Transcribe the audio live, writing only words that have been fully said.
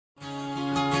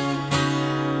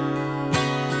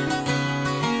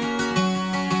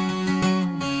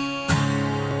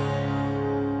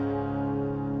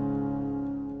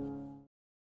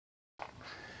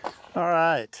All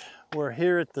right, we're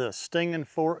here at the Stinging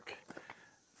Fork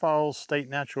Falls State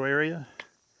Natural Area.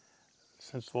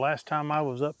 Since the last time I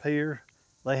was up here,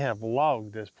 they have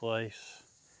logged this place.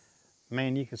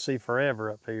 Man, you can see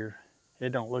forever up here. It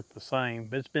don't look the same,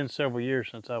 but it's been several years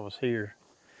since I was here.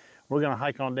 We're gonna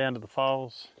hike on down to the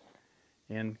falls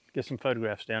and get some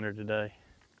photographs down there today.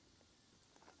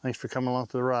 Thanks for coming along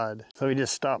for the ride. So we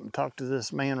just stopped and talked to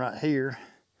this man right here.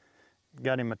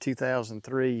 Got him a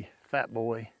 2003 Fat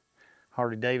Boy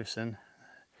Harley Davidson.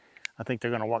 I think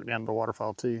they're gonna walk down to the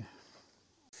waterfall too.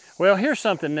 Well, here's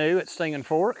something new at Stinging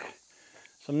Fork.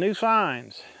 Some new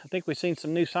signs. I think we've seen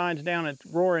some new signs down at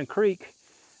Roaring Creek.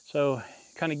 So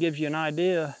it kind of gives you an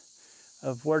idea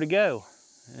of where to go.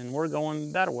 And we're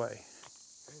going that way.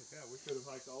 Oh yeah, we could have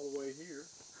hiked all the way here.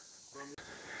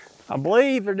 I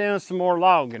believe they're doing some more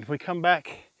logging. If we come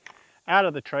back out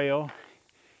of the trail,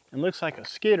 it looks like a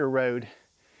skidder road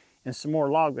and some more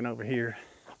logging over here.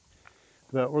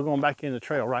 But we're going back in the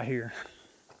trail right here.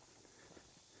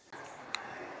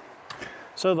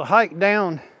 So the hike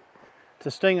down to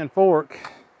Stinging Fork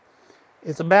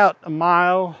is about a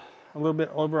mile, a little bit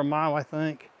over a mile, I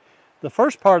think. The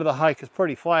first part of the hike is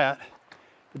pretty flat,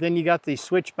 but then you got these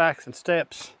switchbacks and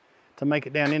steps to make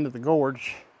it down into the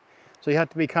gorge. So you have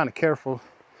to be kind of careful.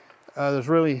 There's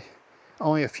really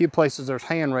only a few places there's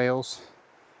handrails.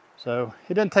 So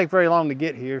it doesn't take very long to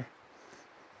get here.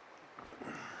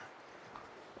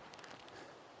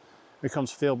 Here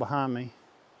comes Phil behind me.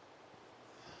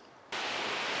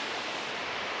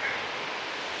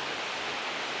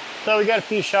 So we got a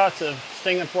few shots of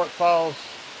Stinging Fork Falls,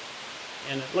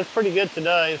 and it looks pretty good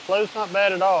today. The flow's not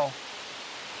bad at all,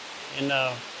 and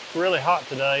really hot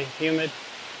today, humid.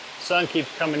 Sun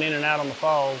keeps coming in and out on the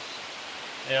falls.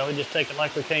 Yeah, we just take it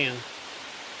like we can.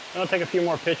 I'll take a few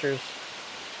more pictures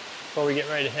before we get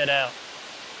ready to head out.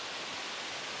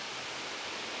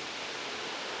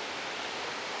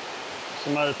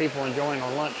 Some other people enjoying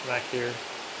our lunch back here.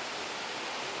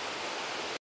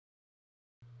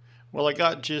 Well, I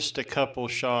got just a couple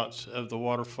shots of the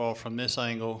waterfall from this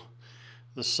angle.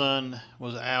 The sun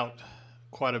was out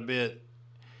quite a bit,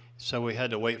 so we had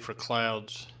to wait for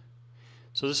clouds.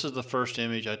 So this is the first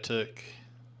image I took.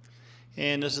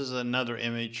 And this is another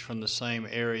image from the same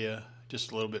area,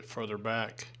 just a little bit further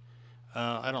back.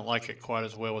 I don't like it quite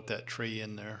as well with that tree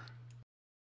in there.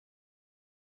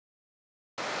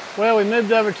 Well, we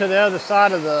moved over to the other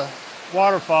side of the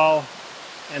waterfall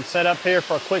and set up here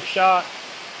for a quick shot.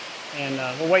 And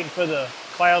we're waiting for the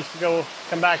clouds to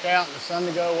come back out and the sun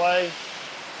to go away.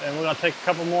 And we're gonna take a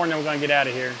couple more and then we're gonna get out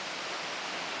of here.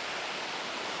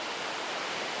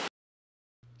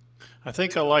 I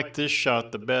think I like this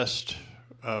shot the best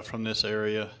from this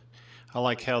area. I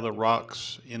like how the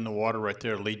rocks in the water right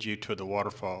there lead you to the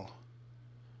waterfall.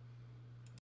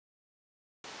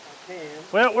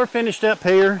 Well, we're finished up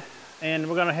here and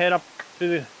we're gonna head up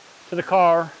to the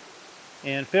car.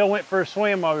 And Phil went for a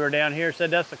swim while we were down here.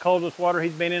 Said that's the coldest water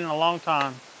he's been in a long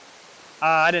time.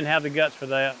 I didn't have the guts for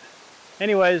that.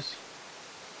 Anyways,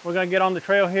 we're gonna get on the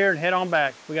trail here and head on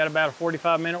back. We got about a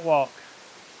 45-minute walk.